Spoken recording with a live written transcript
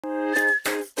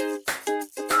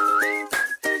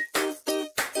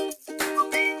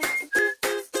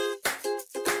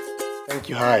Thank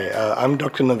you. Hi, I'm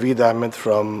Dr. Naveed Ahmed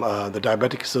from the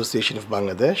Diabetic Association of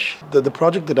Bangladesh. The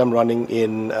project that I'm running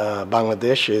in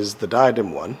Bangladesh is the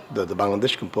Diadem one, the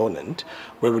Bangladesh component,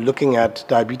 where we're looking at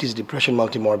diabetes, depression,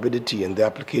 multimorbidity, and the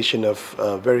application of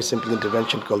a very simple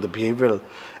intervention called the behavioral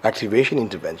activation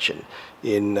intervention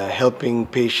in helping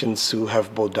patients who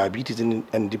have both diabetes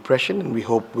and depression, and we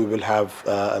hope we will have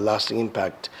a lasting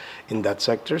impact in that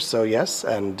sector. So yes,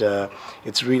 and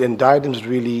it's really, and Diadem's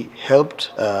really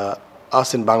helped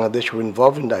us in Bangladesh who are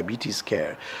involved in diabetes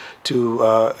care to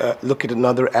look at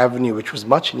another avenue which was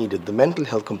much needed, the mental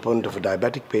health component of a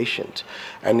diabetic patient.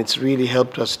 And it's really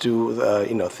helped us to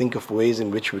think of ways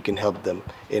in which we can help them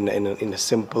in a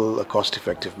simple,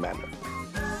 cost-effective manner.